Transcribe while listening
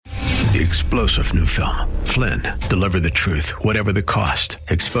The explosive new film, Flynn, deliver the truth, whatever the cost,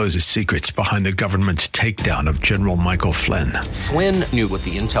 exposes secrets behind the government's takedown of General Michael Flynn. Flynn knew what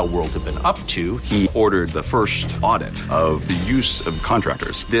the intel world had been up to. He ordered the first audit of the use of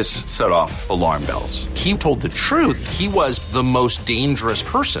contractors. This set off alarm bells. He told the truth. He was the most dangerous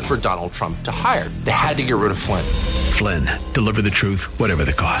person for Donald Trump to hire. They had to get rid of Flynn. Flynn, deliver the truth, whatever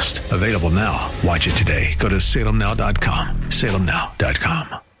the cost. Available now. Watch it today. Go to salemnow.com.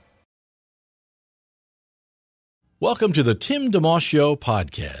 salemnow.com. Welcome to the Tim DeMoss Show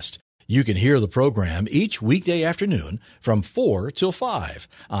podcast. You can hear the program each weekday afternoon from 4 till 5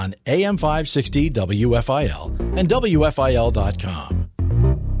 on AM 560 WFIL and WFIL.com.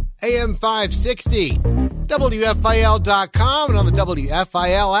 AM 560, WFIL.com, and on the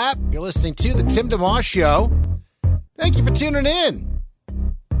WFIL app. You're listening to the Tim DeMoss Show. Thank you for tuning in.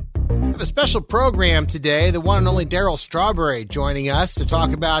 I have a special program today. The one and only Darryl Strawberry joining us to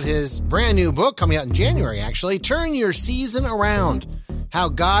talk about his brand new book coming out in January, actually. Turn Your Season Around, How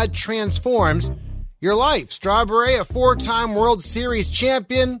God Transforms Your Life. Strawberry, a 4-time World Series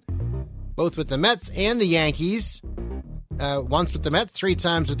champion, both with the Mets and the Yankees. Once with the Mets, 3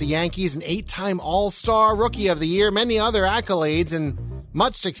 times with the Yankees, an 8-time All-Star, Rookie of the Year, many other accolades, and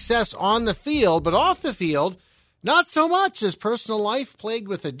much success on the field. But off the field, not so much. His personal life plagued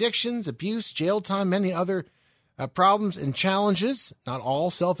with addictions, abuse, jail time, many other problems and challenges. Not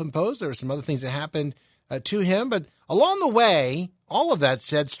all self-imposed. There were some other things that happened to him. But along the way, all of that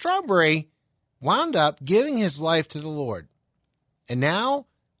said, Strawberry wound up giving his life to the Lord. And now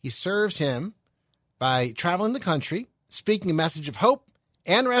he serves him by traveling the country, speaking a message of hope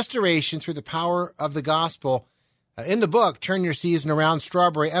and restoration through the power of the gospel. In the book, Turn Your Season Around,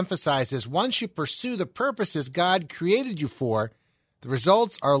 Strawberry emphasizes once you pursue the purposes God created you for, the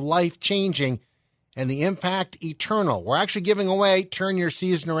results are life-changing and the impact eternal. We're actually giving away Turn Your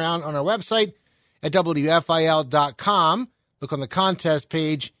Season Around on our website at WFIL.com. Look on the contest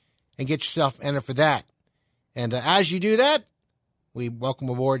page and get yourself entered for that. And as you do that, we welcome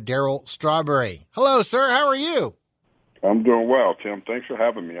aboard Darryl Strawberry. Hello, sir. How are you? I'm doing well, Tim. Thanks for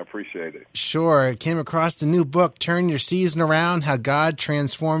having me. I appreciate it. Sure. I came across the new book, Turn Your Season Around, How God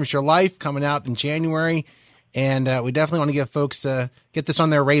Transforms Your Life, coming out in January. And we definitely want to get folks get this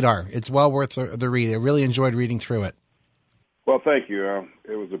on their radar. It's well worth the read. I really enjoyed reading through it. Well, thank you.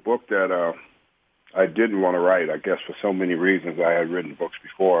 It was a book that I didn't want to write, I guess, for so many reasons. I had written books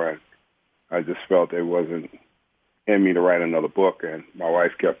before, and I just felt it wasn't in me to write another book. And my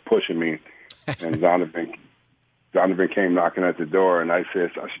wife kept pushing me, and Donovan came knocking at the door, and I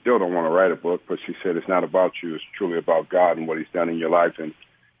said, I still don't want to write a book, but she said, it's not about you. It's truly about God and what he's done in your life. And,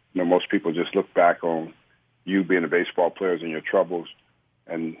 most people just look back on you being a baseball player and your troubles,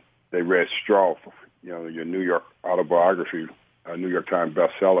 and they read Straw, your New York autobiography, a New York Times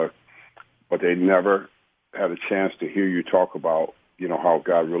bestseller, but they never had a chance to hear you talk about, how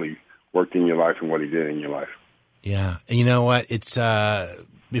God really worked in your life and what he did in your life. Yeah. And you know what? It's,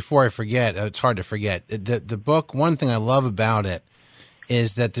 before I forget, it's hard to forget. The book, one thing I love about it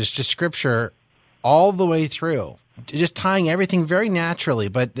is that there's just scripture all the way through, just tying everything very naturally,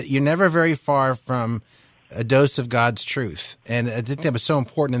 but you're never very far from a dose of God's truth. And I think that was so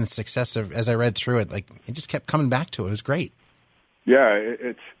important in the success of, as I read through it, like it just kept coming back to it. It was great. Yeah,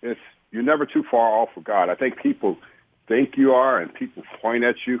 it's you're never too far off of God. I think people think you are, and people point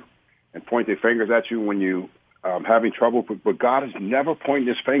at you and point their fingers at you when you having trouble, but God is never pointing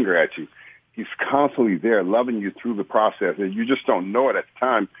his finger at you. He's constantly there, loving you through the process, and you just don't know it at the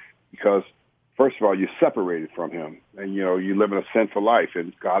time because, first of all, you're separated from him, and, you live in a sinful life,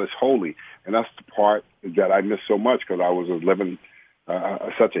 and God is holy, and that's the part that I miss so much because I was living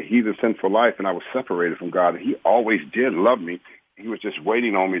such a heathen, sinful life, and I was separated from God, and he always did love me. He was just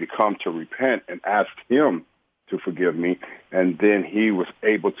waiting on me to come to repent and ask him to forgive me, and then he was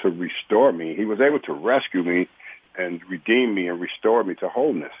able to restore me. He was able to rescue me and redeem me and restore me to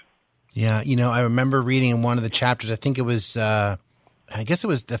wholeness. Yeah, I remember reading in one of the chapters, I think it was, I guess it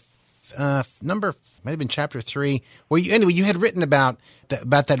was the number, might have been chapter 3, where you had written about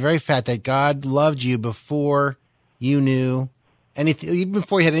that very fact that God loved you before you knew anything, even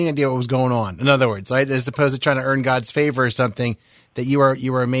before you had any idea what was going on. In other words, right, as opposed to trying to earn God's favor or something, that you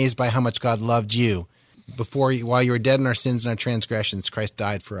were amazed by how much God loved you. While you were dead in our sins and our transgressions, Christ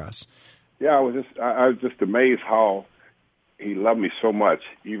died for us. Yeah, I was just amazed how he loved me so much,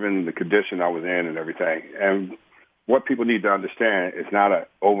 even the condition I was in and everything. And what people need to understand is not an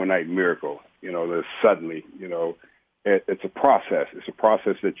overnight miracle, that suddenly, it's a process. It's a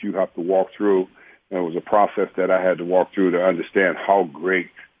process that you have to walk through. And it was a process that I had to walk through to understand how great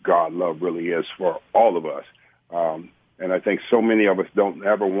God love really is for all of us. And I think so many of us don't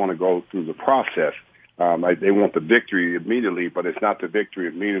ever want to go through the process. They want the victory immediately, but it's not the victory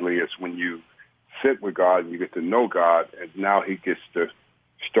immediately. It's when you sit with God and you get to know God, and now he gets to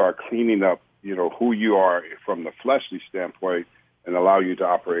start cleaning up, who you are from the fleshly standpoint and allow you to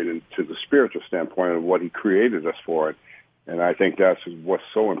operate into the spiritual standpoint of what he created us for. And I think that's what's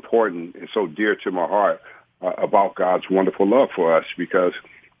so important and so dear to my heart about God's wonderful love for us, because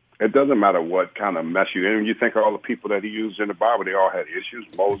it doesn't matter what kind of mess you're in. When you think of all the people that he used in the Bible, they all had issues.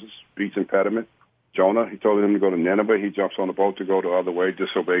 Moses, speech impediment. Jonah, he told him to go to Nineveh. He jumps on the boat to go the other way,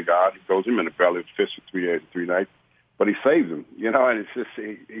 disobey God. He throws him in the belly of the fish for 3 days and 3 nights. But he saves him, and it's just,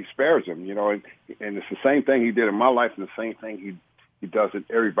 he spares him, and it's the same thing he did in my life and the same thing he does in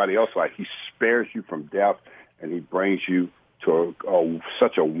everybody else's life. He spares you from death, and he brings you to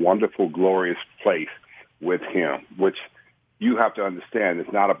such a wonderful, glorious place with him, which you have to understand.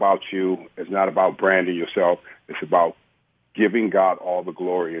 It's not about you. It's not about branding yourself. It's about giving God all the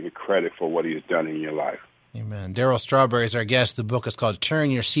glory and the credit for what he has done in your life. Amen. Darryl Strawberry is our guest. The book is called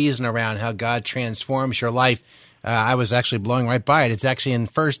Turn Your Season Around, How God Transforms Your Life. I was actually blowing right by it. It's actually in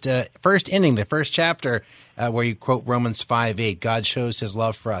first inning, the first chapter, where you quote Romans 5:8. God shows his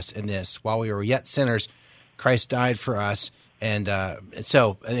love for us in this. While we were yet sinners, Christ died for us. And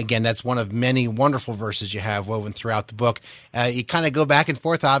so, again, that's one of many wonderful verses you have woven throughout the book. You kind of go back and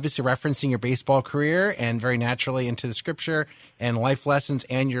forth, obviously referencing your baseball career and very naturally into the scripture and life lessons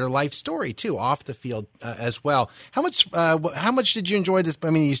and your life story, too, off the field as well. How much did you enjoy this? I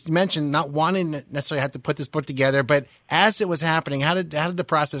mean, you mentioned not wanting to necessarily have to put this book together, but as it was happening, how did the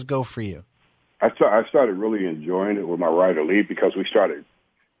process go for you? I started really enjoying it with my writer, Lee, because we started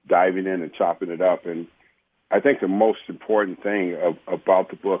diving in and chopping it up. And I think the most important thing about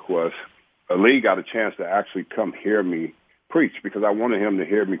the book was Lee got a chance to actually come hear me preach, because I wanted him to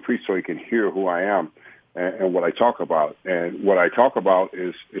hear me preach so he can hear who I am and what I talk about. And what I talk about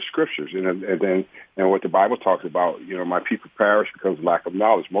is scriptures. And what the Bible talks about, my people perish because of lack of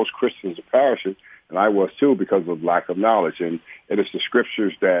knowledge. Most Christians are perishing, and I was too, because of lack of knowledge. And it is the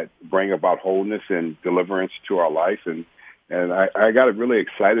scriptures that bring about wholeness and deliverance to our life. And I got really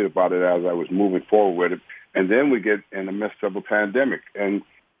excited about it as I was moving forward with it. And then we get in the midst of a pandemic. And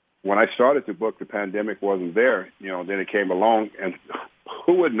when I started the book, the pandemic wasn't there. Then it came along, and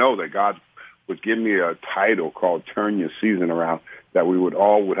who would know that God would give me a title called Turn Your Season Around, that we would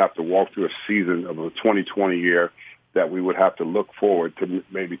have to walk through a season of a 2020 year, that we would have to look forward to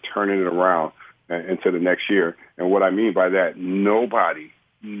maybe turning it around into the next year. And what I mean by that, nobody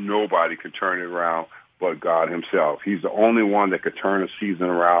could turn it around but God himself. He's the only one that could turn a season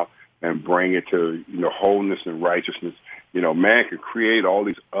around and bring it to, wholeness and righteousness. Man can create all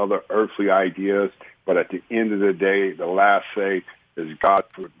these other earthly ideas, but at the end of the day, the last say is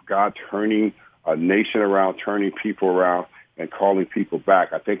God turning a nation around, turning people around, and calling people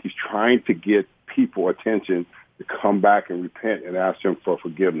back. I think he's trying to get people attention to come back and repent and ask him for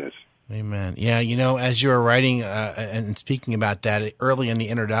forgiveness. Amen. Yeah, as you were writing and speaking about that early in the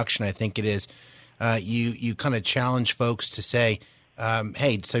introduction, I think it is, you kind of challenge folks to say,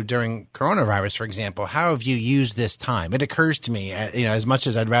 hey, so during coronavirus, for example, how have you used this time? It occurs to me, as much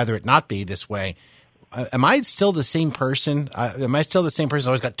as I'd rather it not be this way, am I still the same person? Am I still the same person who's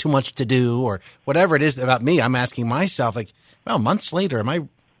always got too much to do, or whatever it is about me? I'm asking myself, months later, am I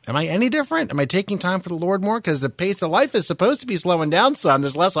any different? Am I taking time for the Lord more? Because the pace of life is supposed to be slowing down some.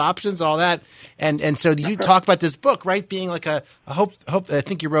 There's less options, all that. And so you talk about this book, right, being like a hope. I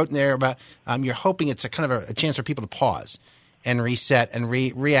think you wrote in there about you're hoping it's a kind of a chance for people to pause and reset and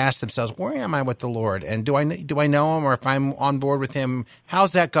re-ask themselves, where am I with the Lord? And do I know him, or if I'm on board with him,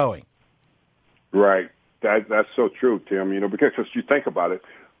 how's that going? Right. That's so true, Tim, because you think about it,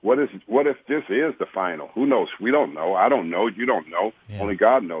 what if this is the final? Who knows? We don't know. I don't know. You don't know. Yeah. Only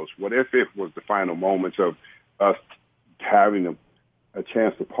God knows. What if it was the final moments of us having a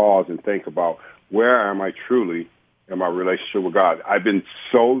chance to pause and think about, where am I truly in my relationship with God?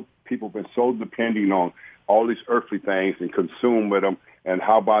 People have been so depending on all these earthly things and consumed with them. And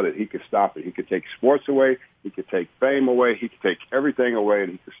how about it? He could stop it. He could take sports away. He could take fame away. He could take everything away,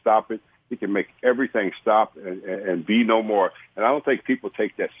 and he could stop it. He can make everything stop and be no more. And I don't think people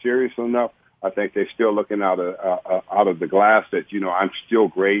take that serious enough. I think they're still looking out of the glass that, I'm still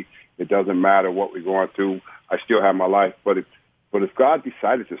great. It doesn't matter what we're going through. I still have my life. But if God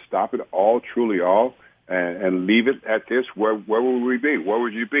decided to stop it all, truly all, and leave it at this, where would we be? Where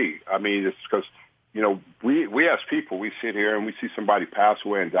would you be? I mean, it's because, we as people, we sit here and we see somebody pass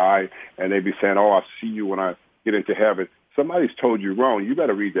away and die, and they be saying, I'll see you when I get into heaven. Somebody's told you wrong. You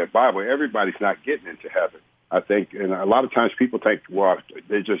better read that Bible. Everybody's not getting into heaven, I think. And a lot of times people think, well,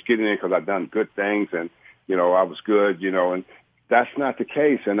 they're just getting in because I've done good things. And, I was good, and that's not the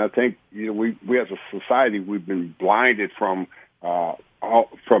case. And I think, we as a society, we've been blinded from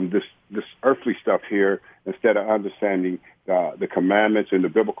this earthly stuff here instead of understanding the commandments and the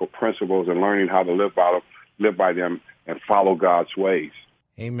biblical principles and learning how to live by them and follow God's ways.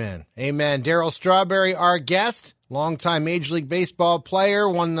 Amen. Amen. Darryl Strawberry, our guest, longtime Major League Baseball player,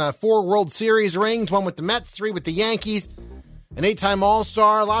 won 4 World Series rings, 1 with the Mets, 3 with the Yankees, an 8-time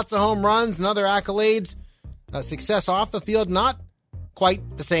All-Star, lots of home runs and other accolades. Success off the field, not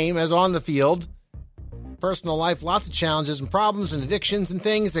quite the same as on the field. Personal life, lots of challenges and problems and addictions and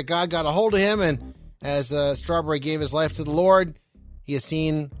things that God got a hold of him. And as Strawberry gave his life to the Lord, he has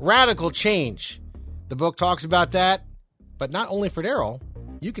seen radical change. The book talks about that, but not only for Darryl.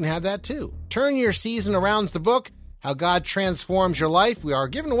 You can have that too. Turn Your Season Around's the book, How God Transforms Your Life. We are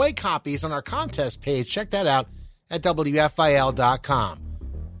giving away copies on our contest page. Check that out at WFIL.com.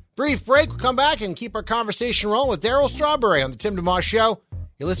 Brief break. We'll come back and keep our conversation rolling with Darryl Strawberry on the Tim DeMoss Show.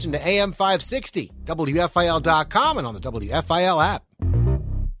 You're listening to AM 560, WFIL.com, and on the WFIL app.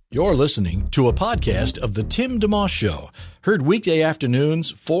 You're listening to a podcast of the Tim DeMoss Show, heard weekday afternoons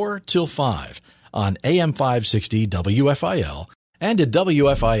 4 till 5 on AM 560 WFIL and at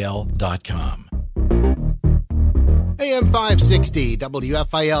WFIL.com. AM 560,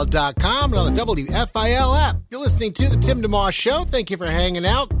 WFIL.com, and on the WFIL app. You're listening to the Tim DeMoss Show. Thank you for hanging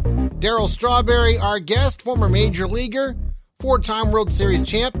out. Darryl Strawberry, our guest, former major leaguer, 4-time World Series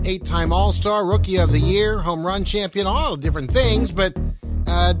champ, 8-time All-Star, Rookie of the Year, home run champion, all the different things, but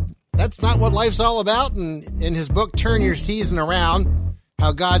that's not what life's all about. And in his book, Turn Your Season Around,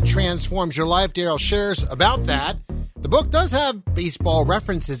 How God Transforms Your Life, Darryl shares about that. The book does have baseball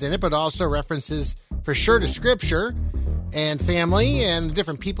references in it, but also references for sure to Scripture and family and the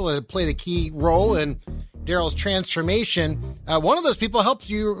different people that have played a key role in Darryl's transformation. One of those people helped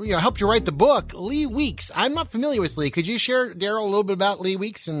you write the book, Lee Weeks. I'm not familiar with Lee. Could you share, Darryl, a little bit about Lee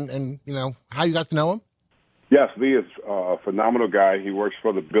Weeks and how you got to know him? Yes, Lee is a phenomenal guy. He works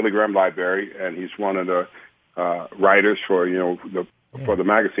for the Billy Graham Library, and he's one of the writers for for the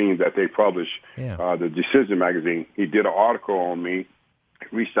magazine that they publish, the Decision magazine. He did an article on me.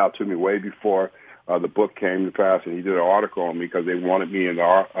 He reached out to me way before the book came to pass, and he did an article on me because they wanted me in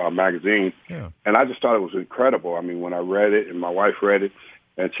the magazine. Yeah. And I just thought it was incredible. I mean, when I read it, and my wife read it,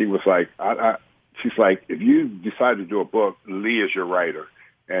 and she was like, she's like, if you decide to do a book, Lee is your writer.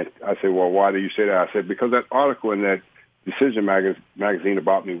 And I said, well, why do you say that? I said, because that article in that Decision magazine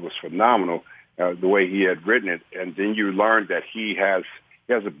about me was phenomenal, the way he had written it. And then you learn that he has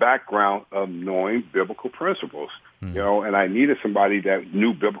a background of knowing biblical principles, and I needed somebody that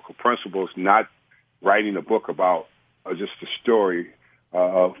knew biblical principles, not writing a book about just the story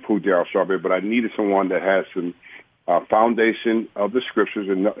of who Darryl Strawberry, but I needed someone that has some foundation of the Scriptures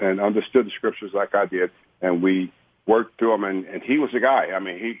and understood the Scriptures like I did, and we worked through them. And he was a guy. I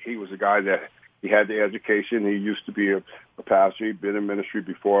mean, he was a guy that he had the education. He used to be a pastor. He'd been in ministry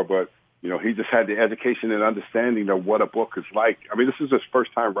before, but he just had the education and understanding of what a book is like. I mean, this is his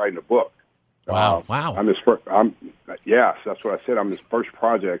first time writing a book. Wow! Yes, that's what I said. I'm his first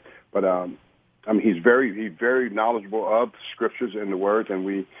project, but he's very knowledgeable of Scriptures and the words, and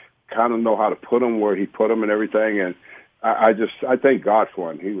we kind of know how to put them where he put them and everything. And I thank God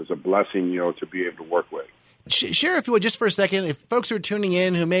for him. He was a blessing, to be able to work with. Share, if you would, just for a second, if folks are tuning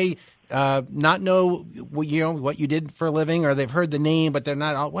in who may not know what you did for a living, or they've heard the name but they're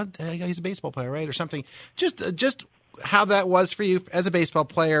not. He's a baseball player, right, or something. Just how that was for you as a baseball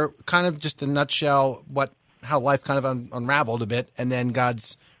player. Kind of just in a nutshell, how life kind of unraveled a bit, and then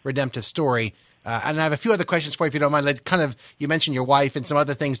God's redemptive story. And I have a few other questions for you, if you don't mind. You mentioned your wife and some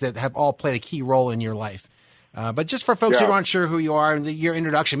other things that have all played a key role in your life. But just for folks who aren't sure who you are and your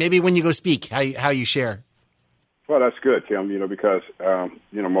introduction, maybe when you go speak, how you share. Well, that's good, Tim, because,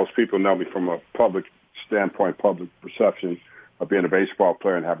 most people know me from a public standpoint, public perception of being a baseball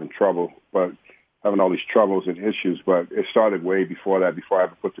player and having all these troubles and issues. But it started way before that, before I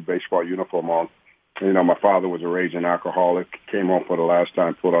ever put the baseball uniform on. My father was a raging alcoholic, came home for the last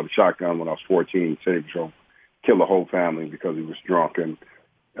time, pulled out a shotgun when I was 14, said he was going to kill the whole family because he was drunk. And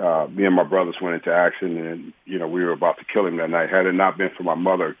me and my brothers went into action, and, we were about to kill him that night. Had it not been for my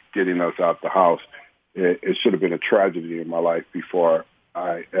mother getting us out the house, it should have been a tragedy in my life before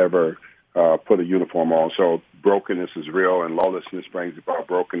I ever put a uniform on. So brokenness is real, and lawlessness brings about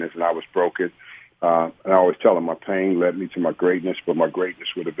brokenness, and I was broken. And I always tell them my pain led me to my greatness, but my greatness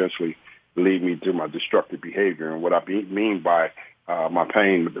would eventually lead me to my destructive behavior. And what I mean by my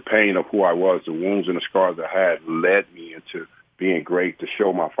pain, the pain of who I was, the wounds and the scars I had, led me into being great, to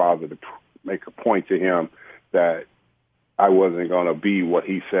show my father, to make a point to him that I wasn't going to be what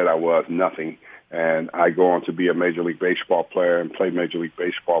he said I was, nothing. And I go on to be a Major League Baseball player and play Major League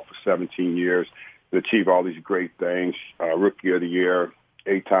Baseball for 17 years to achieve all these great things. Rookie of the Year,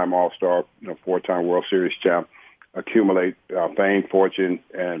 8-time All-Star, 4-time World Series champ, accumulate fame, fortune,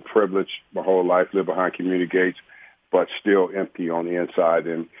 and privilege my whole life, live behind community gates, but still empty on the inside.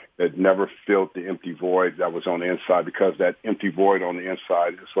 And it never filled the empty void that was on the inside, because that empty void on the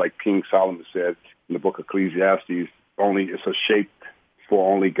inside, it's like King Solomon said in the book of Ecclesiastes, it's a shape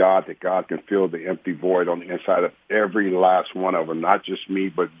for only God, that God can fill the empty void on the inside of every last one of them, not just me,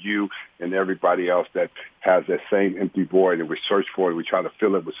 but you and everybody else that has that same empty void. And we search for it. We try to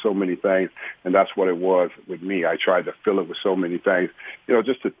fill it with so many things. And that's what it was with me. I tried to fill it with so many things.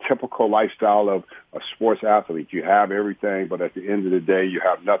 Just a typical lifestyle of a sports athlete. You have everything, but at the end of the day, you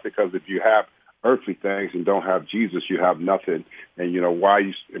have nothing, because if you have earthly things and don't have Jesus, you have nothing. And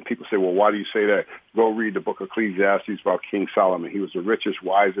and people say, well, why do you say that? Go read the book of Ecclesiastes about King Solomon. He was the richest,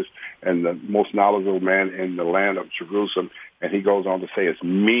 wisest, and the most knowledgeable man in the land of Jerusalem. And he goes on to say it's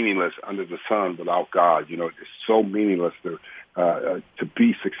meaningless under the sun without God. It's so meaningless to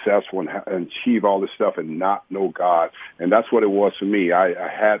be successful and achieve all this stuff and not know God. And that's what it was for me. I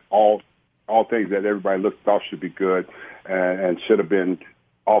had all things that everybody thought should be good and should have been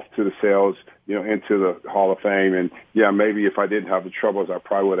off to the sales, into the Hall of Fame. And maybe if I didn't have the troubles, I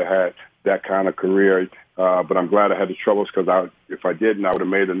probably would have had that kind of career. But I'm glad I had the troubles, because if I didn't, I would have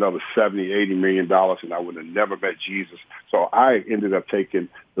made another $70, $80 million, and I would have never met Jesus. So I ended up taking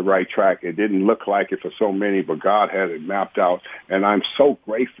the right track. It didn't look like it for so many, but God had it mapped out. And I'm so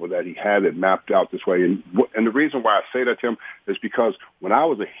grateful that he had it mapped out this way. And the reason why I say that to him is because when I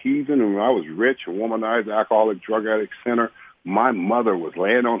was a heathen and when I was rich, a womanized, alcoholic, drug addict, sinner, my mother was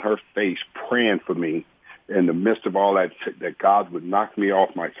laying on her face praying for me in the midst of all that God would knock me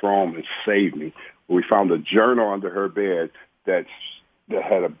off my throne and save me. We found a journal under her bed that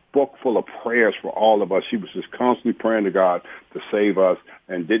had a book full of prayers for all of us. She was just constantly praying to God to save us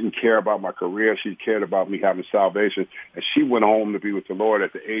and didn't care about my career. She cared about me having salvation. And she went home to be with the Lord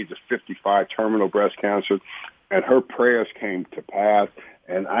at the age of 55, terminal breast cancer. And her prayers came to pass.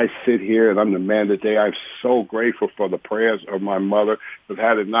 And I sit here, and I'm the man today. I'm so grateful for the prayers of my mother, because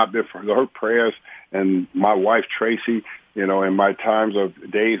had it not been for her prayers and my wife, Tracy, in my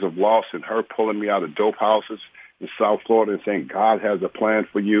days of loss, and her pulling me out of dope houses in South Florida and saying, God has a plan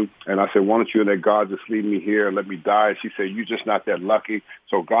for you. And I said, why don't you let God just leave me here and let me die? And she said, you're just not that lucky.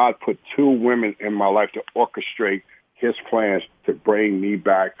 So God put 2 women in my life to orchestrate his plans to bring me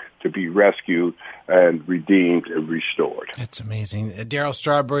back to be rescued and redeemed and restored. That's amazing. Darryl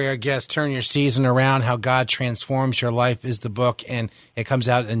Strawberry, our guest. Turn Your Season Around, How God Transforms Your Life is the book, and it comes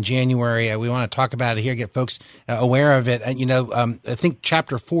out in January. We want to talk about it here, get folks aware of it. And, I think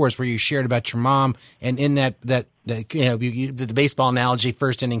chapter 4 is where you shared about your mom, and in that the baseball analogy,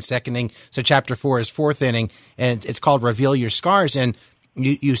 first inning, second inning. So chapter 4 is fourth inning, and it's called Reveal Your Scars. And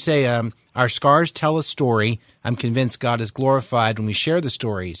you say, our scars tell a story. I'm convinced God is glorified when we share the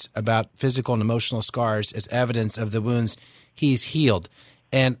stories about physical and emotional scars as evidence of the wounds he's healed.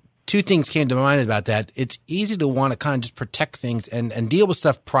 And 2 things came to mind about that. It's easy to want to kind of just protect things and deal with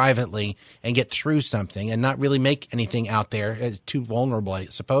stuff privately and get through something and not really make anything out there. It's too vulnerable, I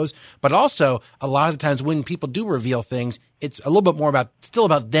suppose. But also, a lot of the times when people do reveal things, it's a little bit more still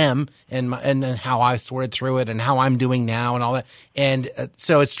about them and how I sorted through it and how I'm doing now and all that. And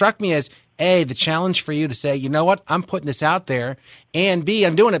so it struck me as, A, the challenge for you to say, you know what, I'm putting this out there, and B,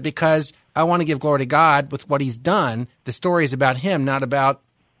 I'm doing it because I want to give glory to God with what he's done. The story is about him, not about,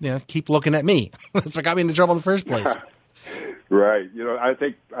 keep looking at me. That's what got me in the trouble in the first place. Right. I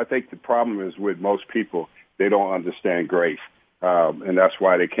think the problem is with most people, they don't understand grace. And that's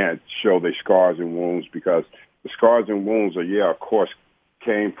why they can't show their scars and wounds, because the scars and wounds of course,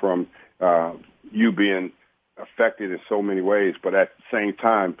 came from you being affected in so many ways. But at the same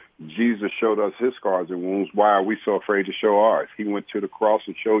time, Jesus showed us his scars and wounds. Why are we so afraid to show ours? He went to the cross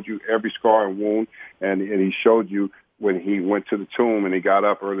and showed you every scar and wound, and he showed you when he went to the tomb and he got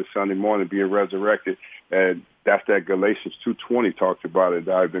up early Sunday morning being resurrected. And that's that Galatians 2:20 talks about it.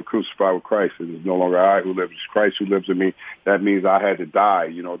 I've been crucified with Christ. It is no longer I who lives, it's Christ who lives in me. That means I had to die.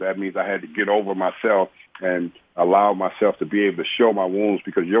 That means I had to get over myself and allow myself to be able to show my wounds,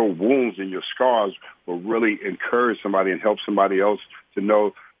 because your wounds and your scars will really encourage somebody and help somebody else to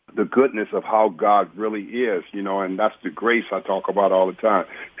know the goodness of how God really is, and that's the grace I talk about all the time.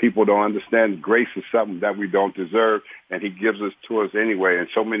 People don't understand grace is something that we don't deserve, and he gives it to us anyway. And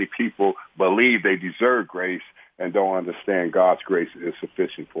so many people believe they deserve grace and don't understand God's grace is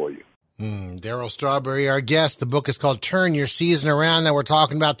sufficient for you. Darryl Strawberry, our guest. The book is called Turn Your Season Around, that we're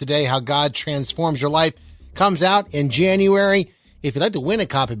talking about today, How God Transforms Your Life. Comes out in January. If you'd like to win a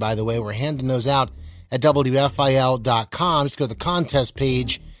copy, by the way, we're handing those out at WFIL.com. Just go to the contest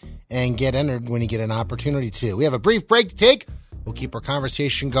page and get entered when you get an opportunity to. We have a brief break to take. We'll keep our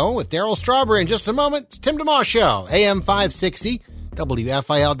conversation going with Darryl Strawberry in just a moment. It's Tim DeMoss Show, AM 560,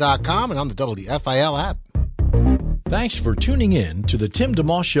 WFIL.com, and on the WFIL app. Thanks for tuning in to the Tim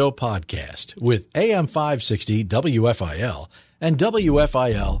DeMoss Show podcast with AM 560 WFIL and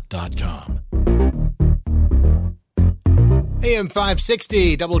WFIL.com. AM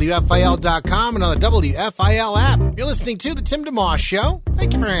 560, WFIL.com, and on the WFIL app. You're listening to the Tim DeMoss Show.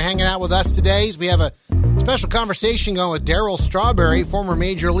 Thank you for hanging out with us today. We have a special conversation going with Darryl Strawberry, former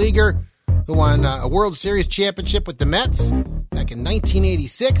major leaguer who won a World Series championship with the Mets back in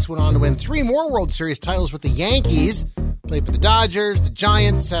 1986, went on to win 3 more World Series titles with the Yankees, played for the Dodgers, the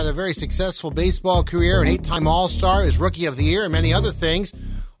Giants, had a very successful baseball career, an 8-time All-Star, his Rookie of the Year, and many other things.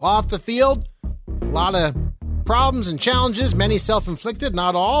 Off the field, a lot of problems and challenges, many self-inflicted,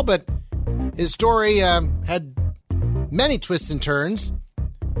 not all, but his story had many twists and turns.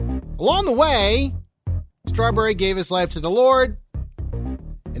 Along the way, Strawberry gave his life to the Lord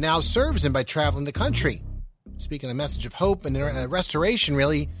and now serves him by traveling the country, speaking a message of hope and restoration,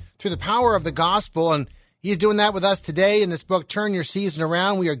 really, through the power of the gospel. And he's doing that with us today in this book, Turn Your Season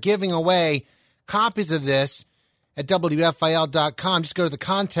Around. We are giving away copies of this at WFIL.com. Just go to the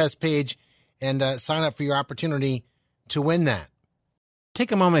contest page and sign up for your opportunity to win that.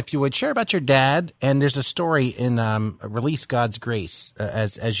 Take a moment, if you would, share about your dad. And there's a story in Release God's Grace,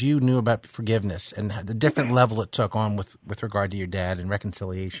 as you knew about forgiveness and the different level it took on with regard to your dad and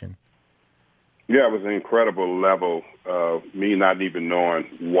reconciliation. Yeah, it was an incredible level of me not even knowing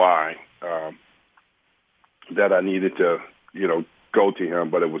why that I needed to, go to him,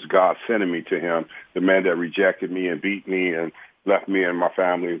 but it was God sending me to him, the man that rejected me and beat me and left me and my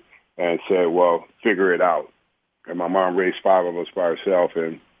family and said, well, figure it out. And my mom raised 5 of us by herself,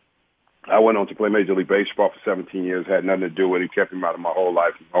 and I went on to play Major League Baseball for 17 years, had nothing to do with it. He kept him out of my whole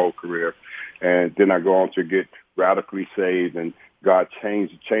life, my whole career. And then I go on to get radically saved, and God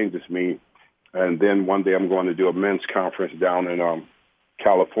changes me. And then one day I'm going to do a men's conference down in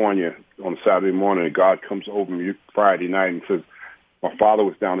California on Saturday morning, and God comes over me Friday night and says, my father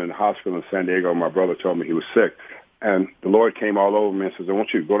was down in the hospital in San Diego, and my brother told me he was sick. And the Lord came all over me and says, I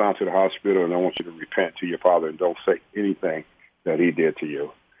want you to go down to the hospital, and I want you to repent to your father and don't say anything that he did to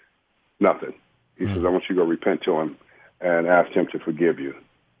you. Nothing. He says, I want you to go repent to him and ask him to forgive you.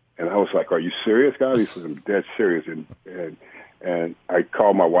 And I was like, are you serious, God? He says, I'm dead serious. And I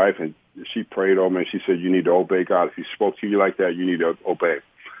called my wife, and she prayed over me, and she said, you need to obey God. If he spoke to you like that, you need to obey.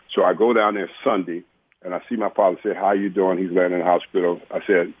 So I go down there Sunday, and I see my father say, how you doing? He's laying in the hospital. I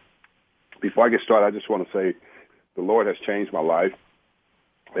said, before I get started, I just want to say, the Lord has changed my life,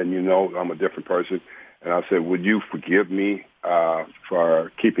 and I'm a different person. And I said, would you forgive me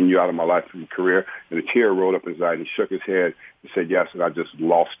for keeping you out of my life and career? And a tear rolled up his eye, and he shook his head and said, yes, and I just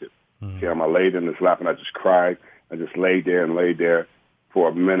lost it. I laid in his lap, and I just cried. I just laid there for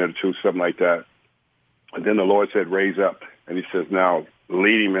a minute or two, something like that. And then the Lord said, raise up. And he says, now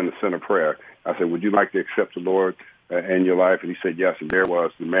lead him in the center prayer. I said, would you like to accept the Lord in your life? And he said, yes. And there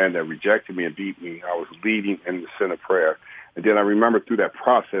was the man that rejected me and beat me. I was leading in the center prayer. And then I remember through that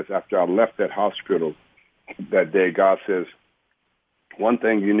process, after I left that hospital that day, God says, one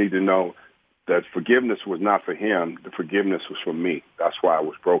thing you need to know, that forgiveness was not for him. The forgiveness was for me. That's why I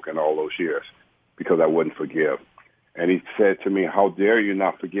was broken all those years, because I wouldn't forgive. And he said to me, how dare you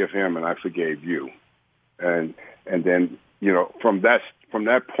not forgive him? And I forgave you. And then, from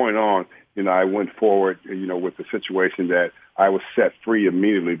that point on, I went forward, with the situation that I was set free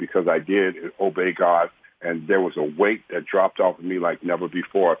immediately because I did obey God, and there was a weight that dropped off of me like never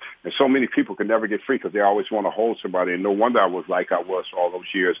before. And so many people could never get free because they always want to hold somebody, and no wonder I was like I was all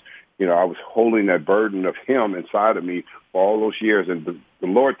those years. I was holding that burden of him inside of me for all those years, and the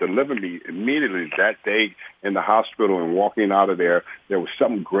Lord delivered me immediately that day in the hospital. And walking out of there was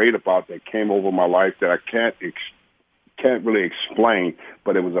something great about that came over my life that I can't really explain,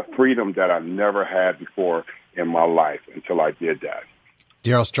 but it was a freedom that I never had before in my life until I did that.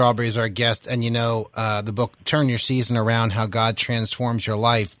 Darryl Strawberry is our guest, and the book Turn Your Season Around, How God Transforms Your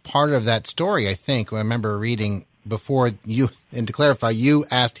Life. Part of that story, I think, I remember reading before you, and to clarify, you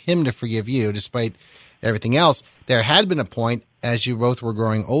asked him to forgive you despite everything else. There had been a point as you both were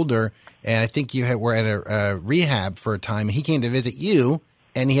growing older, and I think you were at a rehab for a time, and he came to visit you,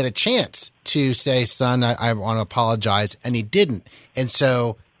 and he had a chance to say, son, I want to apologize, and he didn't. And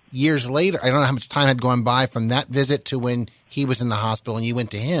so years later, I don't know how much time had gone by from that visit to when he was in the hospital and you went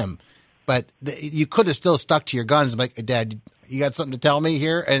to him, but you could have still stuck to your guns, like, Dad, you got something to tell me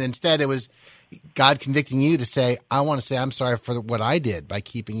here? And instead it was, God convicting you to say, I want to say I'm sorry for what I did by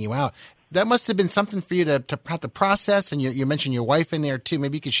keeping you out. That must have been something for you to have to process. And you mentioned your wife in there, too.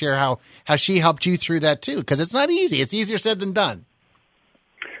 Maybe you could share how she helped you through that, too, because it's not easy. It's easier said than done.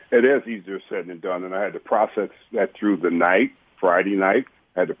 It is easier said than done, and I had to process that through the night, Friday night.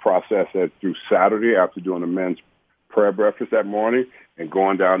 I had to process that through Saturday after doing a men's prayer breakfast that morning and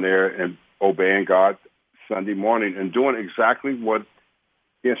going down there and obeying God Sunday morning and doing exactly what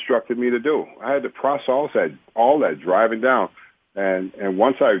He instructed me to do. I had to process all that driving down. And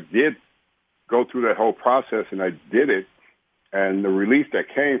once I did go through that whole process and I did it, and the relief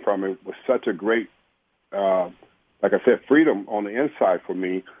that came from it was such a great, like I said, freedom on the inside for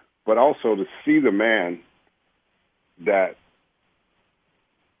me, but also to see the man that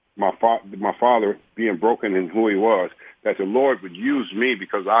my father being broken in who he was, that the Lord would use me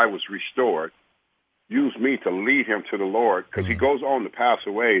because I was restored, use me to lead him to the Lord, because he goes on to pass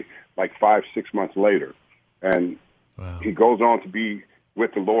away like 5-6 months later. And he goes on to be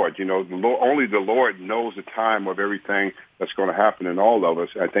with the Lord. You know, only the Lord knows the time of everything that's going to happen in all of us.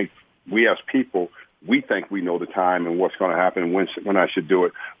 I think we as people, we think we know the time and what's going to happen and when I should do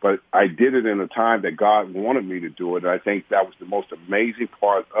it. But I did it in a time that God wanted me to do it. And I think that was the most amazing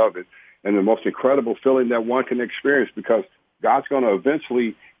part of it and the most incredible feeling that one can experience, because God's going to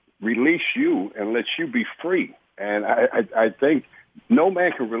eventually release you and let you be free. And I think no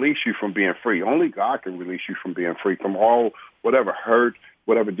man can release you from being free. Only God can release you from being free, from all whatever hurt,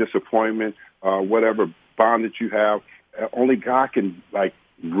 whatever disappointment, whatever bondage you have. Only God can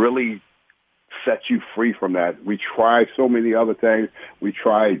really set you free from that. We tried so many other things. We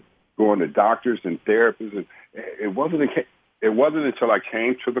tried going to doctors and therapists, and it wasn't until I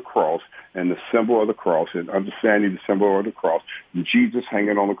came to the cross and the symbol of the cross and understanding the symbol of the cross, Jesus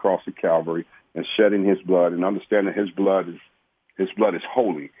hanging on the cross of Calvary and shedding His blood, and understanding His blood is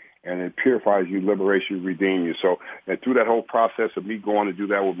holy, and it purifies you, liberates you, redeems you. So, and through that whole process of me going to do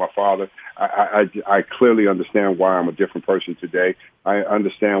that with my father, I clearly understand why I'm a different person today. I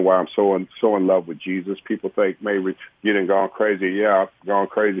understand why I'm so in love with Jesus. People think maybe you done gone crazy. Yeah, I've gone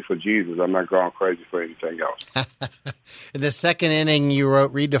crazy for Jesus. I'm not going crazy for anything else. In the second inning, you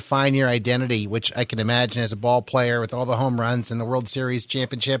wrote Redefine Your Identity, which I can imagine as a ball player with all the home runs and the World Series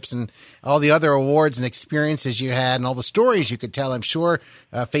championships and all the other awards and experiences you had and all the stories you could tell, I'm sure,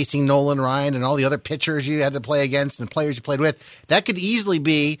 facing Nolan Ryan and all the other pitchers you had to play against and players you played with. That could easily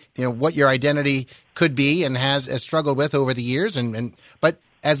be, what your identity could be and has struggled with over the years. But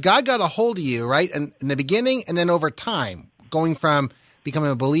as God got a hold of you, right, and in the beginning and then over time, going from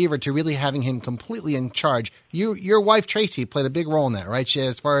becoming a believer to really having Him completely in charge, your wife, Tracy, played a big role in that, right?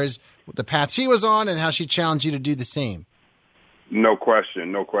 As far as the path she was on and how she challenged you to do the same. No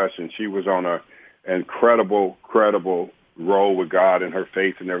question. She was on an incredible role with God and her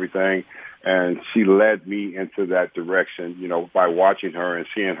faith and everything. And she led me into that direction, by watching her and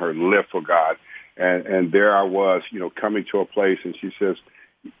seeing her live for God. And there I was, coming to a place, and she says,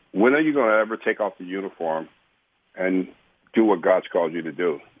 when are you going to ever take off the uniform and do what God's called you to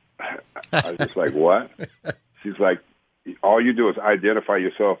do? I was just like, what? She's like, all you do is identify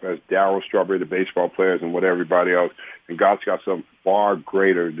yourself as Darryl Strawberry, the baseball players, and what everybody else. And God's got something far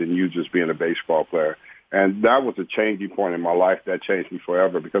greater than you just being a baseball player. And that was a changing point in my life. That changed me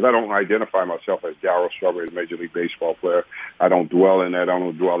forever, because I don't identify myself as Darryl Strawberry, the Major League Baseball player. I don't dwell in that. I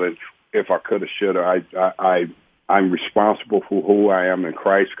don't dwell in if I could have, should have. I'm responsible for who I am in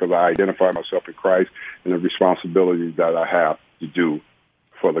Christ, because I identify myself in Christ and the responsibilities that I have to do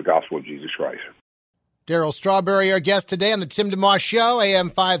for the gospel of Jesus Christ. Darryl Strawberry, our guest today on the Tim DeMoss Show, AM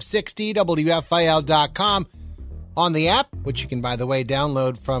 560, WFIL.com. On the app, which you can, by the way,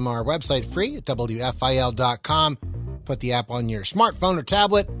 download from our website free at WFIL.com. Put the app on your smartphone or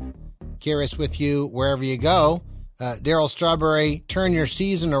tablet. Carry us with you wherever you go. Darryl Strawberry, Turn Your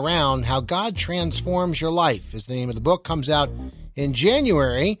Season Around, How God Transforms Your Life is the name of the book. Comes out in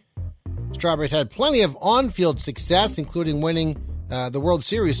January. Strawberry's had plenty of on-field success, including winning the World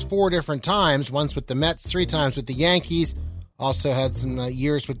Series 4 different times, once with the Mets, 3 times with the Yankees. Also had some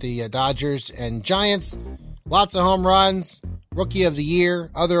years with the Dodgers and Giants. Lots of home runs, Rookie of the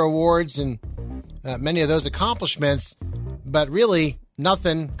Year, other awards, and many of those accomplishments, but really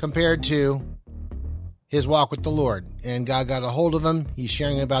nothing compared to his walk with the Lord. And God got a hold of him. He's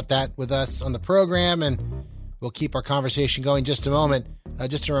sharing about that with us on the program, and we'll keep our conversation going in just a moment.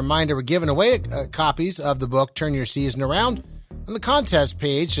 Just a reminder, we're giving away copies of the book, Turn Your Season Around, on the contest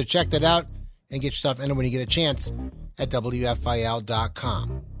page, so check that out and get yourself in when you get a chance at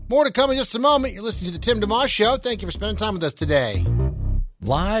WFIL.com. More to come in just a moment. You're listening to the Tim DeMoss Show. Thank you for spending time with us today.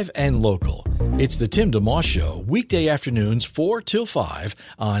 Live and local. It's the Tim DeMoss Show, weekday afternoons 4 till 5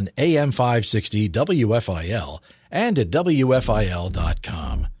 on AM 560 WFIL and at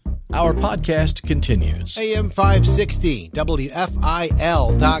WFIL.com. Our podcast continues. AM 560, WFIL.com,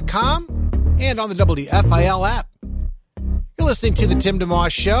 and on the WFIL app. You're listening to the Tim DeMoss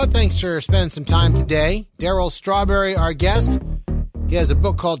Show. Thanks for spending some time today. Darryl Strawberry, our guest. He has a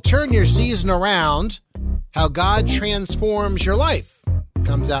book called Turn Your Season Around, How God Transforms Your Life.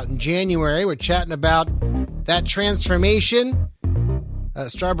 Comes out in January. We're chatting about that transformation.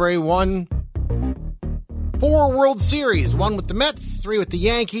 Strawberry won 4 World Series, 1 with the Mets, 3 with the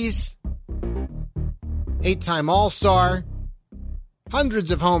Yankees, 8-time All-Star,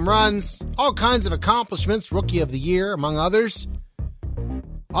 hundreds of home runs, all kinds of accomplishments, Rookie of the Year, among others.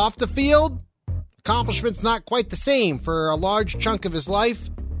 Off the field, accomplishments not quite the same for a large chunk of his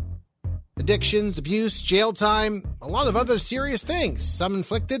life. Addictions, abuse, jail time, a lot of other serious things, some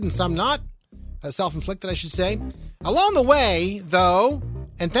inflicted and some not. Self-inflicted, I should say. Along the way, though,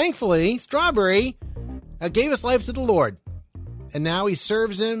 and thankfully, Strawberry gave his life to the Lord. And now he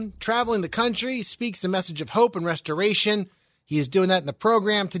serves him, traveling the country, speaks the message of hope and restoration. He is doing that in the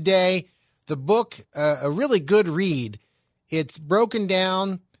program today. The book, a really good read. It's broken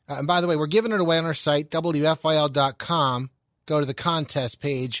down. And by the way, we're giving it away on our site, WFIL.com. Go to the contest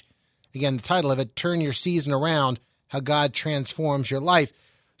page. Again, the title of it, Turn Your Season Around, How God Transforms Your Life.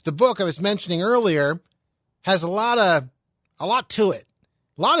 The book I was mentioning earlier has a lot to it.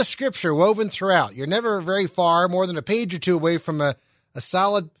 A lot of scripture woven throughout. You're never very far, more than a page or two away from a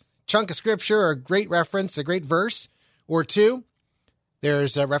solid chunk of scripture or a great reference, a great verse or two.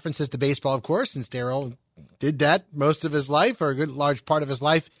 There's references to baseball, of course, since Darryl did that most of his life, or a good large part of his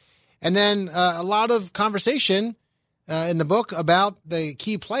life. And then a lot of conversation in the book about the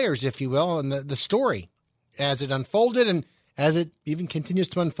key players, if you will, and the story as it unfolded and as it even continues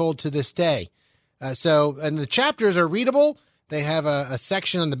to unfold to this day. And the chapters are readable. They have a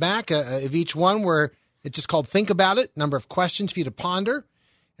section on the back of each one where it's just called Think About It, number of questions for you to ponder.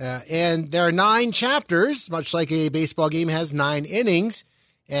 And there are 9 chapters, much like a baseball game has 9 innings.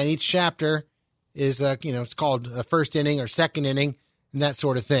 And each chapter is, it's called a first inning or second inning and that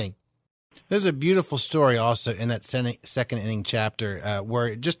sort of thing. There's a beautiful story also in that second inning chapter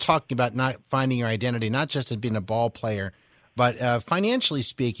where just talking about not finding your identity, not just as being a ball player, but financially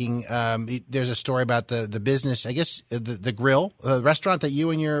speaking, there's a story about the business, I guess, the grill, restaurant that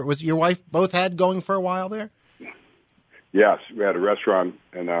you and your wife both had going for a while there? Yes, we had a restaurant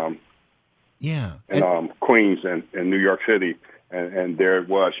in Queens and in New York City, and there it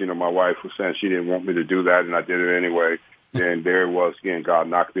was. My wife was saying she didn't want me to do that, and I did it anyway. And there it was again. God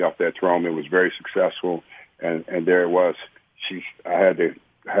knocked me off that throne. It was very successful, and there it was. I had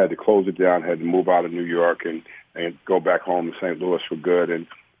to close it down. Had to move out of New York and go back home to St. Louis for good. And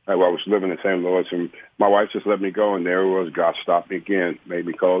I was living in St. Louis, and my wife just let me go. And there it was. God stopped me again, made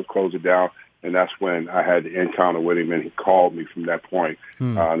me close it down. And that's when I had the encounter with him, and he called me from that point.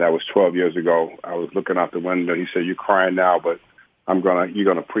 That was 12 years ago. I was looking out the window. He said, "You're crying now, but you're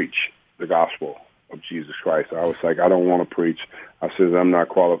gonna preach the gospel of Jesus Christ." I was like, "I don't want to preach." I said, "I'm not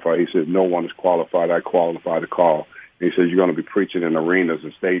qualified." He said, "No one is qualified. I qualify to call." And he said, "You're going to be preaching in arenas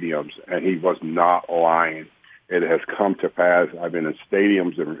and stadiums." And he was not lying. It has come to pass. I've been in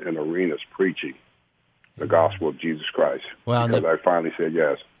stadiums and arenas preaching the gospel of Jesus Christ. Well, because I finally said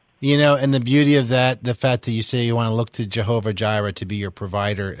yes. And the beauty of that, the fact that you say you want to look to Jehovah Jireh to be your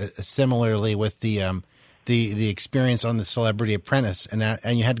provider, similarly with the experience on the Celebrity Apprentice, and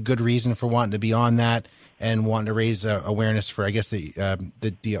you had good reason for wanting to be on that and wanting to raise awareness for, I guess, the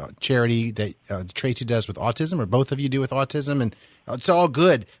charity that Tracy does with autism, or both of you do with autism, and it's all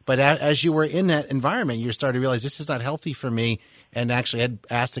good. But as you were in that environment, you started to realize this is not healthy for me, and actually had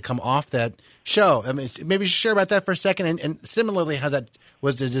asked to come off that show. I mean, maybe share about that for a second, and similarly how that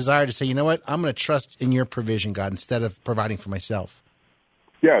was the desire to say, you know what, I'm going to trust in your provision, God, instead of providing for myself.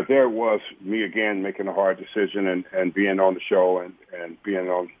 Yeah, there was me again making a hard decision and being on the show and being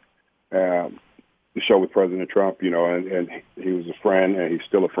on the show with President Trump, and he was a friend and he's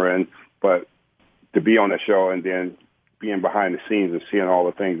still a friend. But to be on that show and then being behind the scenes and seeing all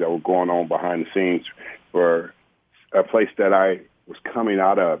the things that were going on behind the scenes were a place that I was coming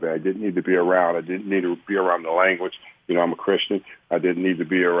out of. I didn't need to be around. I didn't need to be around the language. I'm a Christian. I didn't need to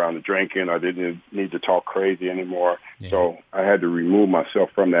be around the drinking. I didn't need to talk crazy anymore. Yeah. So I had to remove myself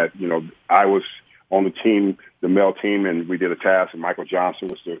from that. I was on the team, the male team, and we did a task, and Michael Johnson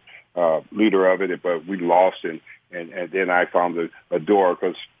was the leader of it, but we lost, and then I found a door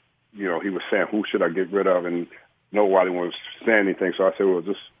because, he was saying, who should I get rid of? And nobody was saying anything. So I said, well,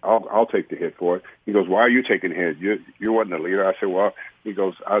 I'll take the hit for it. He goes, why are you taking the hit? You wasn't the leader. I said, well,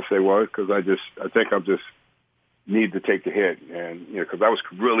 because I think I'm just need to take the hit. And, because I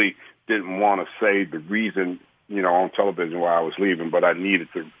really didn't want to say the reason, on television why I was leaving, but I needed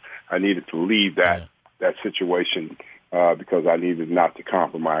to leave that situation, because I needed not to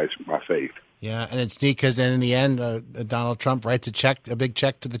compromise my faith. Yeah, and it's neat because then in the end, Donald Trump writes a big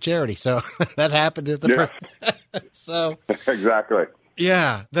check to the charity. So that happened at the So exactly.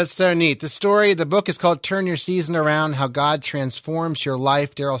 Yeah, that's so neat. The book is called Turn Your Season Around, How God Transforms Your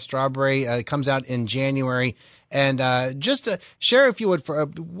Life. Darryl Strawberry. It comes out in January. And just to share, if you would,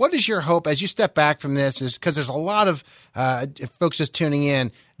 what is your hope as you step back from this? Is because there's a lot of folks just tuning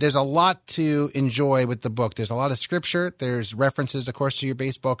in. There's a lot to enjoy with the book. There's a lot of scripture. There's references, of course, to your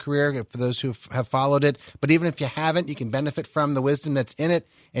baseball career for those who have followed it. But even if you haven't, you can benefit from the wisdom that's in it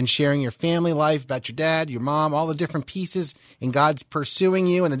and sharing your family life about your dad, your mom, all the different pieces in God's pursuing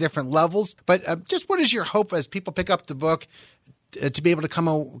you and the different levels. But just what is your hope as people pick up the book to be able to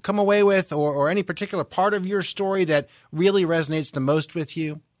come away with, or any particular part of your story that really resonates the most with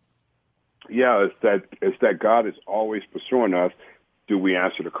you? Yeah, it's that God is always pursuing us. Do we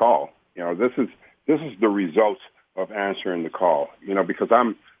answer the call? This is the results of answering the call. Because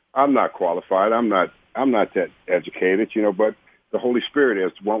I'm not qualified. I'm not that educated. But the Holy Spirit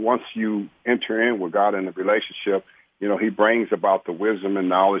is. Once you enter in with God in a relationship, He brings about the wisdom and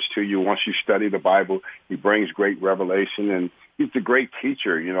knowledge to you. Once you study the Bible, He brings great revelation, and He's a great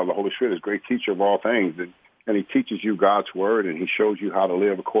teacher. The Holy Spirit is a great teacher of all things. And He teaches you God's word, and He shows you how to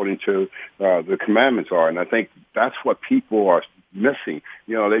live according to the commandments are. And I think that's what people are missing.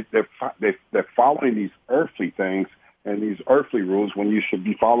 They're following these earthly things and these earthly rules when you should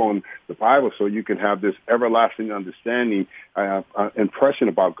be following the Bible, so you can have this everlasting understanding, impression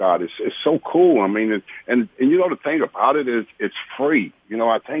about God. It's so cool. I mean, and the thing about it is it's free.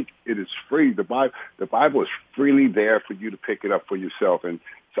 I think it is free. The Bible is freely there for you to pick it up for yourself. And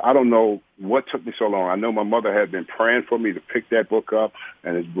so I don't know what took me so long. I know my mother had been praying for me to pick that book up,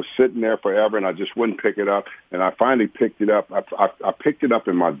 and it was sitting there forever, and I just wouldn't pick it up. And I finally picked it up. I picked it up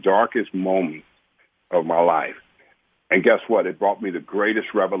in my darkest moment of my life. And guess what? It brought me the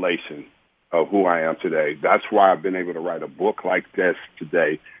greatest revelation of who I am today. That's why I've been able to write a book like this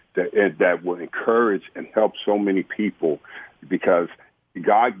today that will encourage and help so many people, because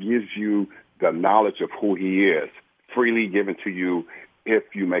God gives you the knowledge of who He is, freely given to you if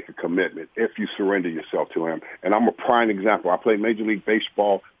you make a commitment, if you surrender yourself to Him. And I'm a prime example. I played Major League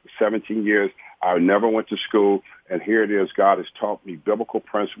Baseball for 17 years. I never went to school, and here it is. God has taught me biblical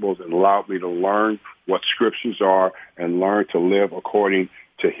principles and allowed me to learn what scriptures are and learn to live according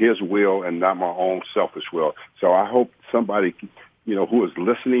to His will and not my own selfish will. So I hope somebody, who is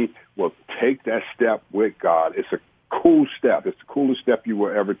listening will take that step with God. It's a cool step. It's the coolest step you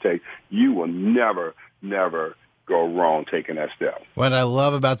will ever take. You will never go wrong taking that step. What I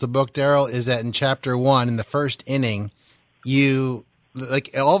love about the book, Darryl, is that in chapter 1, in the first inning, you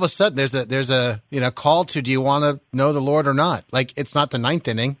all of a sudden there's a call to, do you want to know the Lord or not? Like, it's not the ninth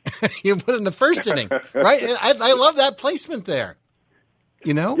inning. You put it in the first inning, right? I love that placement there.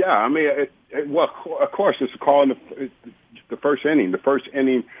 Yeah, I mean, of course, it's a call in the first inning. The first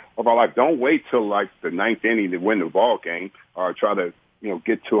inning of our life. Don't wait till like the ninth inning to win the ball game or try to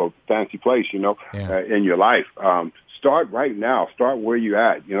get to a fancy place, in your life. Start right now. Start where you're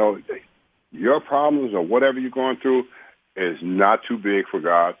at. Your problems or whatever you're going through is not too big for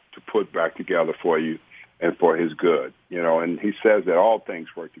God to put back together for you and for His good. And He says that all things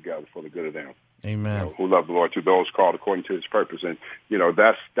work together for the good of them. Amen. Who love the Lord, to those called according to His purpose. And,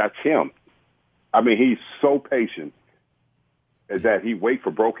 that's Him. I mean, He's so patient that He waits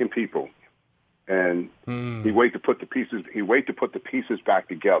for broken people. And He wait to put the pieces back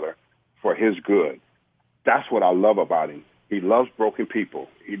together for His good. That's what I love about Him. He loves broken people.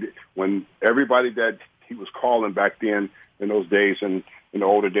 When everybody that He was calling back then in those days and in the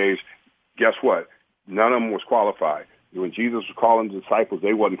older days, guess what? None of them was qualified. When Jesus was calling the disciples,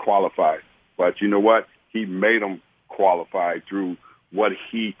 they wasn't qualified. But you know what? He made them qualified through what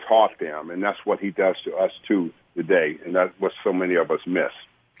He taught them, and that's what He does to us too today. And that's what so many of us miss.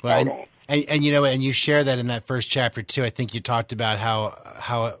 Well, and you share that in that first chapter too. I think you talked about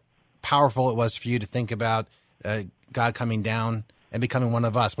how powerful it was for you to think about God coming down and becoming one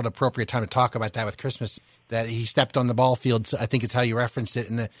of us. What appropriate time to talk about that with Christmas, that He stepped on the ball field. So I think it's how you referenced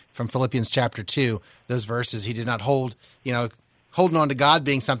it from Philippians chapter 2, those verses. He did not holding on to God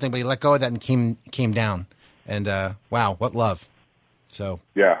being something, but He let go of that and came down. And wow, what love. So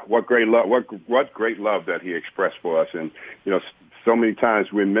yeah, what great love, what great love that He expressed for us. And so many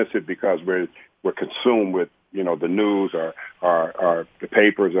times we miss it because we're consumed with the news or the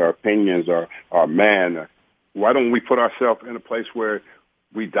papers or opinions or man. Why don't we put ourselves in a place where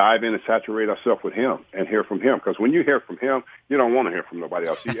we dive in and saturate ourselves with him and hear from him? Because when you hear from him, you don't want to hear from nobody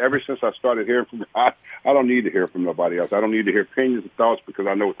else. See, ever since I started hearing from God, I don't need to hear from nobody else. I don't need to hear opinions and thoughts because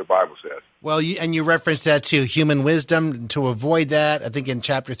I know what the Bible says. Well, you referenced that to human wisdom to avoid that. I think in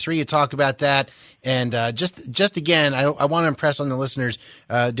chapter 3 you talk about that. And just again, I want to impress on the listeners,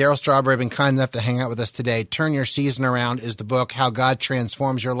 Darryl Strawberry been kind enough to hang out with us today. Turn Your Season Around is the book, How God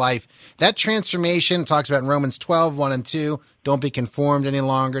Transforms Your Life. That transformation talks about in Romans 12, 1 and 2. Don't be conformed any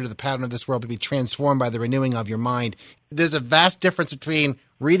longer to the pattern of this world, but be transformed by the renewing of your mind. There's a vast difference between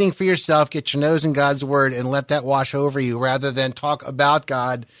reading for yourself, get your nose in God's word, and let that wash over you rather than talk about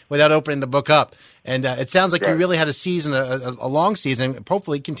God without opening the book up. And it sounds like you really had a season, a long season,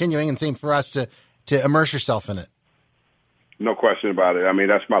 hopefully continuing, and same for us to immerse yourself in it. No question about it. I mean,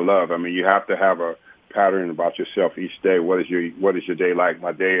 that's my love. I mean, you have to have a pattern about yourself each day. What is your day like?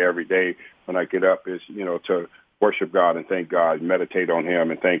 My day every day when I get up is, to worship God and thank God, meditate on him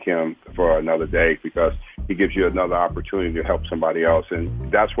and thank him for another day because he gives you another opportunity to help somebody else.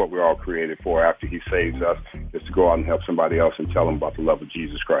 And that's what we're all created for after he saves us, is to go out and help somebody else and tell them about the love of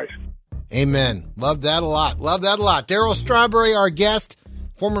Jesus Christ. Amen. Love that a lot. Love that a lot. Darryl Strawberry, our guest,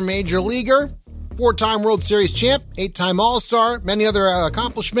 former major leaguer, 4-time World Series champ, 8-time All-Star, many other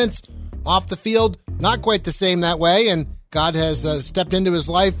accomplishments off the field. Not quite the same that way, and God has stepped into his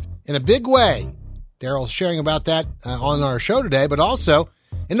life in a big way. Darryl's sharing about that on our show today, but also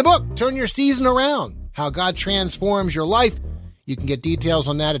in the book, Turn Your Season Around, How God Transforms Your Life. You can get details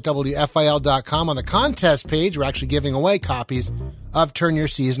on that at WFIL.com. On the contest page, we're actually giving away copies of Turn Your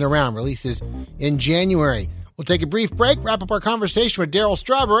Season Around, releases in January. We'll take a brief break, wrap up our conversation with Darryl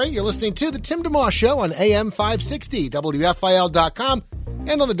Strawberry. You're listening to The Tim DeMoss Show on AM 560, WFIL.com,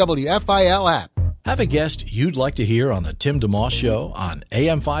 and on the WFIL app. Have a guest you'd like to hear on The Tim DeMoss Show on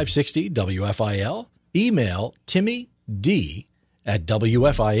AM 560 WFIL? Email timmyd@WFIL.com.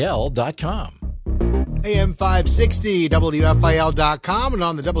 AM 560, WFIL.com, and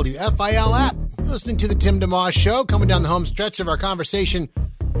on the WFIL app. You're listening to The Tim DeMoss Show, coming down the home stretch of our conversation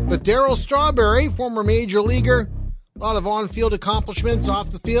with Darryl Strawberry, former major leaguer. A lot of on-field accomplishments, off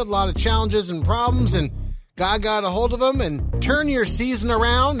the field, a lot of challenges and problems, and God got a hold of him. And Turn Your Season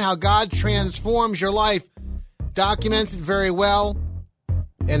Around, How God Transforms Your Life, documents it very well.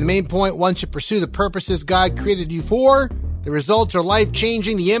 And the main point, once you pursue the purposes God created you for, the results are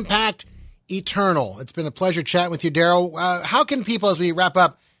life-changing, the impact eternal. It's been a pleasure chatting with you, Darryl. How can people, as we wrap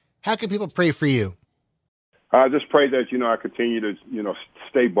up, how can people pray for you? I just pray that, I continue to,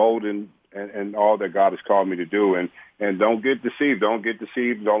 stay bold and all that God has called me to do. And don't get deceived. Don't get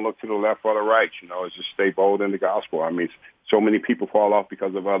deceived. Don't look to the left or the right. It's just stay bold in the gospel. I mean, so many people fall off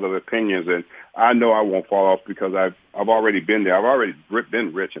because of other opinions. And I know I won't fall off because I've already been there. I've already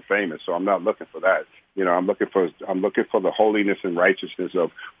been rich and famous. So I'm not looking for that. I'm looking for the holiness and righteousness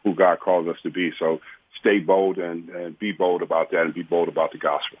of who God calls us to be. So stay bold and be bold about that and be bold about the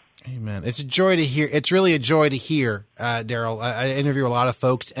gospel. Amen. It's a joy to hear. It's really a joy to hear, Darryl. I interview a lot of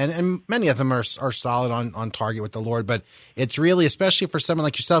folks, and many of them are solid on target with the Lord. But it's really, especially for someone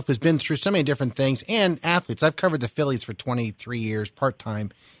like yourself who's been through so many different things, and athletes. I've covered the Phillies for 23 years, part-time.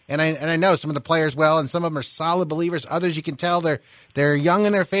 And I know some of the players well, and some of them are solid believers. Others, you can tell they're young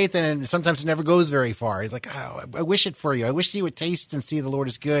in their faith, and sometimes it never goes very far. He's like, oh, I wish it for you. I wish you would taste and see the Lord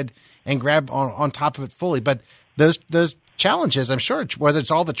is good and grab on top of it fully. But those challenges, I'm sure, whether it's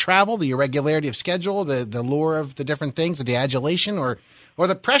all the travel, the irregularity of schedule, the lure of the different things, the adulation, or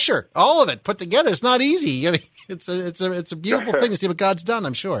the pressure, all of it put together, it's not easy. It's a beautiful thing to see what God's done,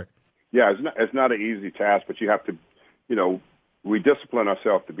 I'm sure. Yeah, it's not an easy task, but you have to, we discipline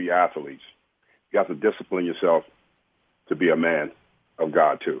ourselves to be athletes. You have to discipline yourself to be a man of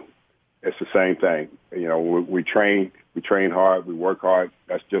God too. It's the same thing. We train hard, we work hard.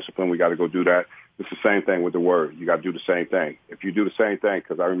 That's discipline. We got to go do that. It's the same thing with the word. You got to do the same thing. If you do the same thing,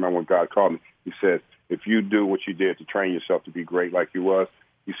 because I remember when God called me, he said, if you do what you did to train yourself to be great like you was,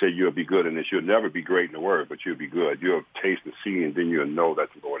 he said you'll be good in this. You'll never be great in the word, but you'll be good. You'll taste and see, and then you'll know that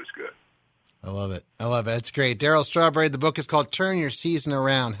the Lord is good. I love it. It's great. Darryl Strawberry, the book is called Turn Your Season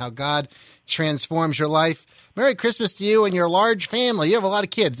Around, How God Transforms Your Life. Merry Christmas to you and your large family. You have a lot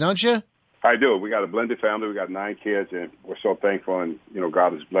of kids, don't you? I do. We got a blended family. We got 9 kids, and we're so thankful. And,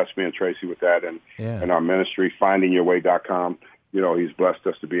 God has blessed me and Tracy with that. And our ministry, findingyourway.com, he's blessed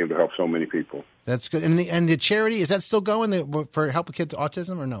us to be able to help so many people. That's good. And the charity, is that still going for help with kids with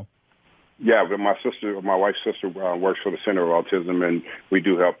autism or no? Yeah, but my wife's sister works for the Center of Autism, and we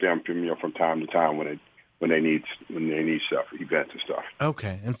do help them from time to time when they need stuff, events and stuff.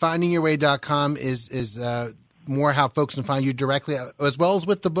 Okay. And findingyourway.com is more how folks can find you directly, as well as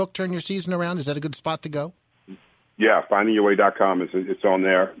with the book, Turn Your Season Around? Is that a good spot to go? Yeah, findingyourway.com. It's on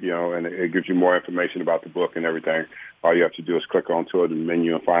there, and it gives you more information about the book and everything. All you have to do is click onto it in the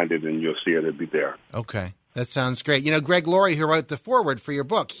menu and find it, and you'll see it. It'll be there. Okay. That sounds great. Greg Laurie, who wrote the foreword for your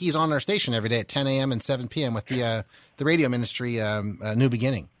book, he's on our station every day at 10 a.m. and 7 p.m. with the radio ministry, New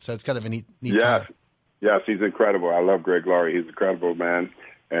Beginning. So it's kind of a neat time. Yes, he's incredible. I love Greg Laurie. He's an incredible man.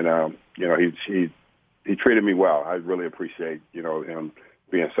 And, he treated me well. I really appreciate, him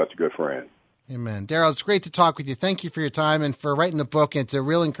being such a good friend. Amen. Darrell, it's great to talk with you. Thank you for your time and for writing the book. It's a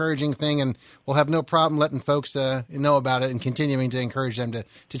real encouraging thing, and we'll have no problem letting folks know about it and continuing to encourage them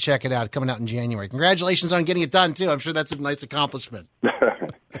to check it out, coming out in January. Congratulations on getting it done, too. I'm sure that's a nice accomplishment.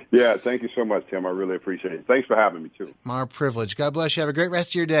 Yeah, thank you so much, Tim. I really appreciate it. Thanks for having me, too. My privilege. God bless you. Have a great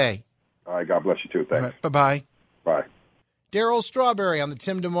rest of your day. All right, God bless you, too. Thanks. Right, bye-bye. Bye. Darrell Strawberry on the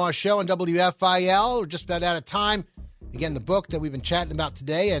Tim DeMoss Show on WFIL. We're just about out of time. Again, the book that we've been chatting about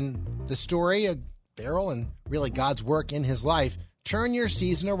today and the story of Darrell and really God's work in his life, Turn Your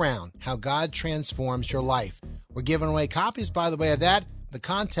Season Around, How God Transforms Your Life. We're giving away copies, by the way, of that, the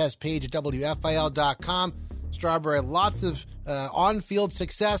contest page at WFIL.com. Strawberry, lots of on-field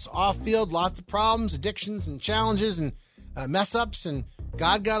success, off-field, lots of problems, addictions and challenges and mess-ups, and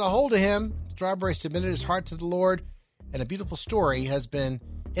God got a hold of him. Strawberry submitted his heart to the Lord, and a beautiful story has been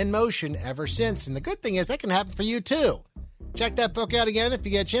in motion ever since. And the good thing is that can happen for you, too. Check that book out again if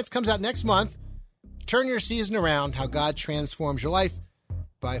you get a chance. It comes out next month. Turn Your Season Around, How God Transforms Your Life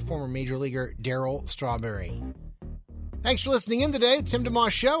by former Major Leaguer Darrell Strawberry. Thanks for listening in today. Tim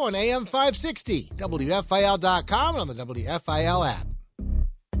DeMoss Show on AM 560, WFIL.com, and on the WFIL app.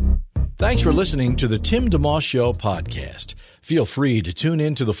 Thanks for listening to the Tim DeMoss Show podcast. Feel free to tune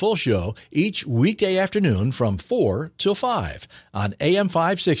in to the full show each weekday afternoon from 4 till 5 on AM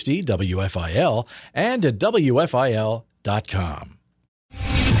 560 WFIL and at WFIL.com.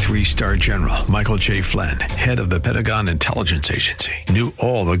 3-star General Michael J. Flynn, head of the Pentagon Intelligence Agency, knew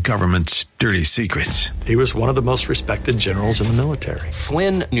all the government's dirty secrets. He was one of the most respected generals in the military.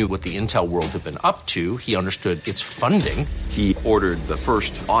 Flynn knew what the intel world had been up to. He understood its funding. He ordered the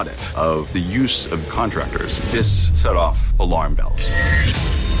first audit of the use of contractors. This set off alarm bells.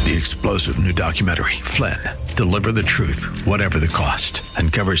 The explosive new documentary, Flynn, Deliver the Truth, Whatever the Cost,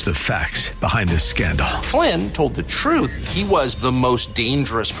 uncovers the facts behind this scandal. Flynn told the truth. He was the most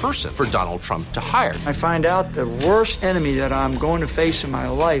dangerous person for Donald Trump to hire. I find out the worst enemy that I'm going to face in my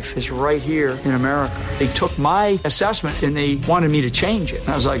life is right here in America. They took my assessment and they wanted me to change it. And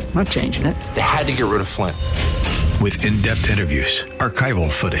I was like, I'm not changing it. They had to get rid of Flynn. With in-depth interviews,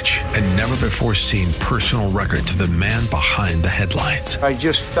 archival footage, and never-before-seen personal records of the man behind the headlines. I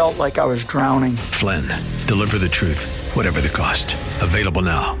just felt like I was drowning. Flynn, Deliver the Truth, Whatever the Cost. Available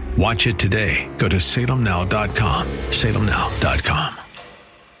now. Watch it today. Go to salemnow.com. salemnow.com.